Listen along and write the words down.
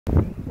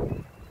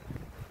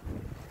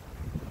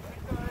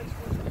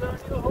our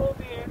new home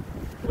here.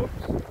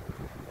 Oops.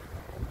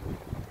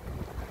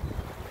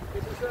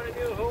 This is our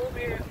new home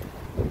here.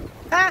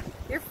 Ha!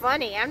 You're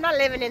funny. I'm not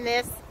living in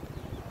this.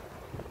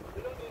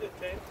 We don't need a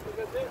tent. Look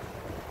at this.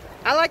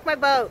 I like my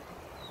boat.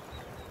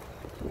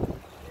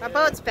 My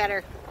boat's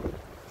better.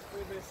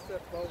 We missed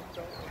that boat,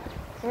 don't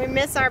we? We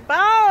miss our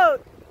boat.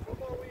 Couple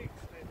more weeks,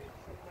 maybe.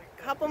 Something like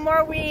that. Couple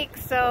more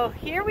weeks. So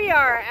here we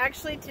are.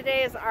 Actually,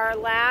 today is our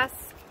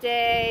last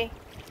day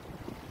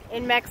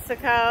in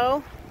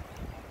Mexico.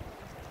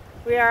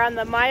 We are on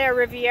the Maya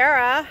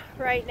Riviera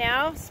right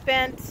now.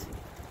 Spent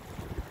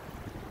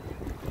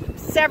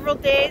several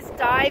days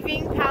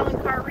diving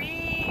Palancar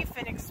Reef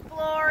and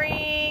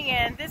exploring.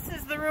 And this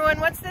is the ruin.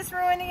 What's this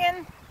ruin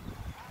again?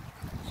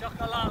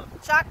 Chacalal.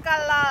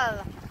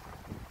 Chacalal.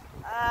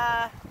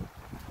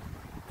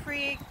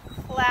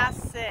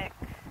 Pre-classic,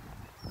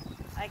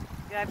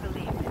 I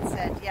believe it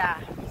said, yeah.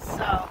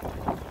 So,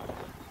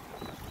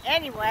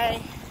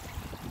 anyway,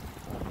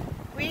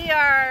 we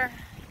are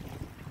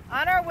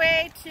on our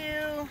way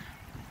to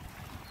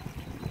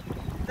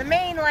the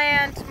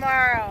mainland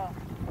tomorrow.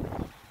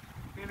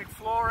 Phoenix,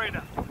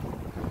 Florida.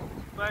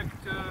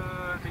 Back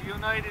to the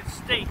United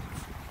States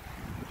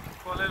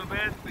for a little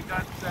bit. We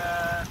got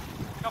a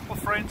couple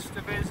friends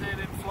to visit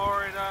in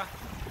Florida.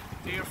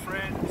 Dear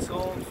friends,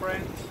 old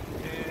friends,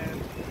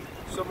 and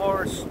some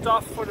more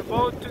stuff for the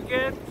boat to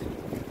get.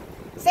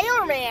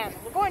 Sailor Man!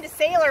 We're going to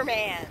Sailor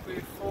Man!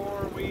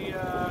 Before we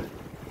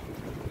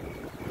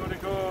gonna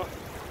go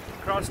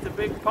across the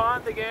big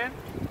pond again.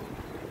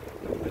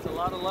 There's a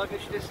lot of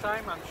luggage this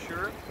time, I'm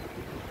sure.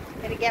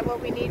 Gonna get what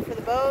we need for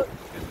the boat.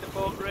 Get the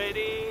boat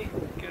ready,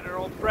 get her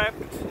all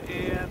prepped,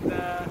 and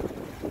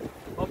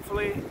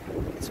hopefully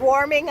It's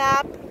warming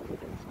up. it's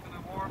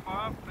gonna warm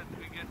up and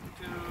we get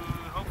to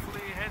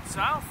hopefully head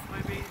south,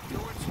 maybe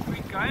towards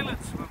Greek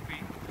Islands would be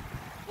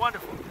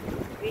wonderful.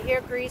 We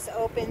hear Greece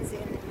opens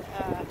in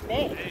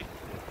May. Hey,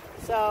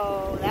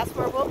 So that's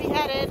where we'll be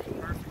headed.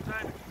 perfect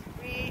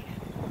timing.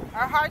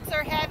 Our hearts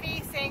are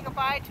heavy saying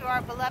goodbye to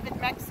our beloved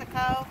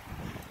Mexico,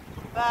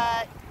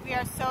 but we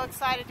are so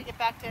excited to get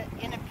back to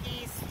inner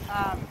peace.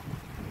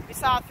 We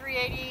saw a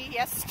 380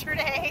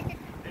 yesterday.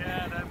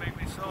 Yeah, that made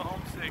me so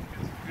homesick.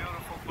 It's a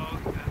beautiful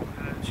boat,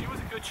 and she was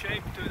in good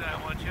shape to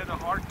that one. She had a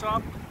hard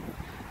top,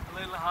 a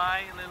little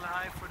high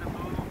for the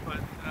boom,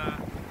 but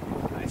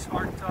nice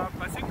hard top.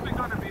 I think we're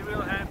going to be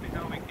real happy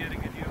now we're getting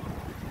a new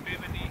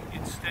Bimini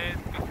instead,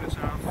 because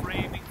our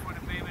framing for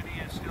the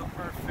Bimini is still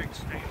perfect,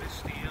 stainless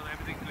steel,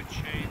 everything good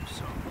shape.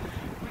 So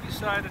we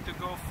decided to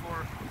go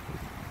for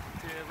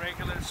the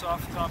regular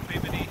soft top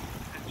Bimini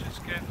and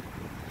just get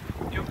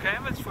new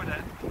canvas for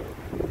that.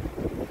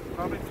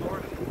 Probably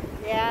Florida.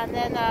 Yeah, and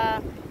then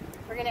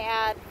we're going to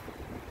add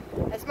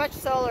as much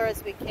solar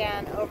as we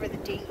can over the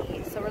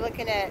dinghy. So we're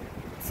looking at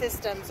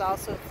systems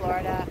also in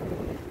Florida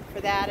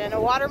for that, and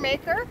a water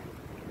maker.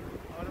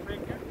 Water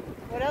maker?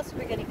 What else are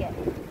we going to get?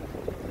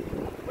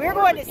 We're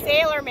going to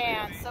Sailor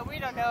Man, so we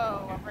don't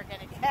know what we're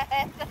going to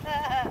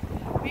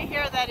get. We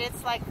hear that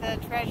it's like the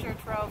treasure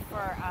trove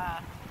for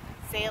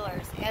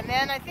sailors. And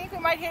then I think we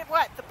might hit,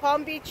 what, the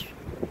Palm Beach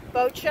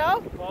Boat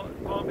Show?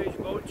 Palm Beach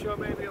Boat Show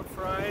maybe on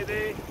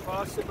Friday,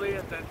 possibly,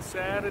 and then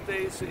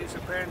Saturday is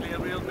apparently a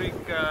real big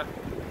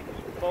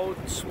boat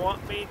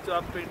swamp meet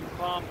up in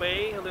Palm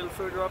Bay, a little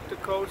further up the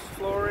coast,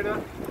 Florida.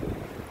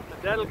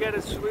 And that'll get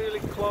us really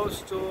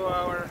close to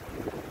our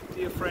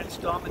dear friends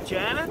Tom and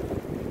Janet,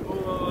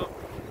 who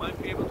might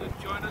be able to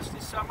join us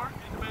this summer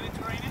in the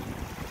Mediterranean.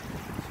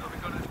 So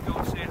we're going to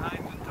go say hi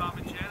to Tom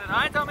and Janet.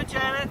 Hi, Tom and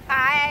Janet.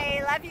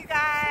 Hi, love you See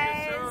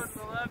guys. you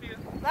soon. We love you.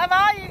 Love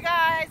all you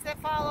guys that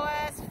follow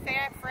us,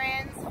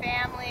 friends,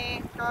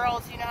 family,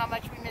 girls, you know how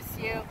much we miss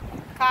you.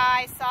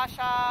 Kai,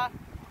 Sasha,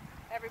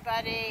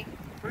 everybody.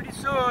 Pretty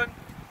soon.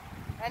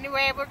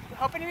 Anyway, we're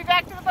hoping to be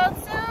back to the boat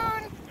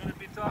soon. We're going to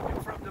be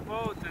talking from the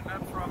boat and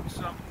not from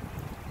some,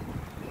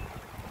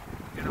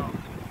 you know,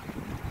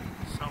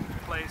 some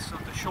place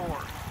on the shore.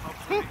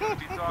 Hopefully we're going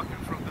to be talking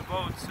from the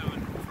boat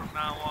soon from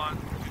now on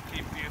to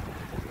keep you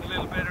a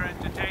little better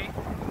entertained.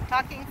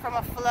 Talking from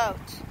a float.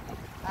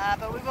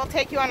 But we will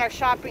take you on our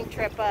shopping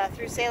trip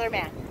through Sailor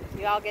Man.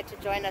 You all get to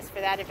join us for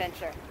that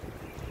adventure.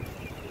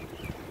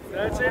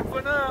 That's it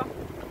for now.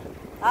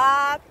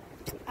 Aloha!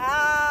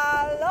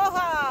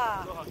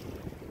 Aloha.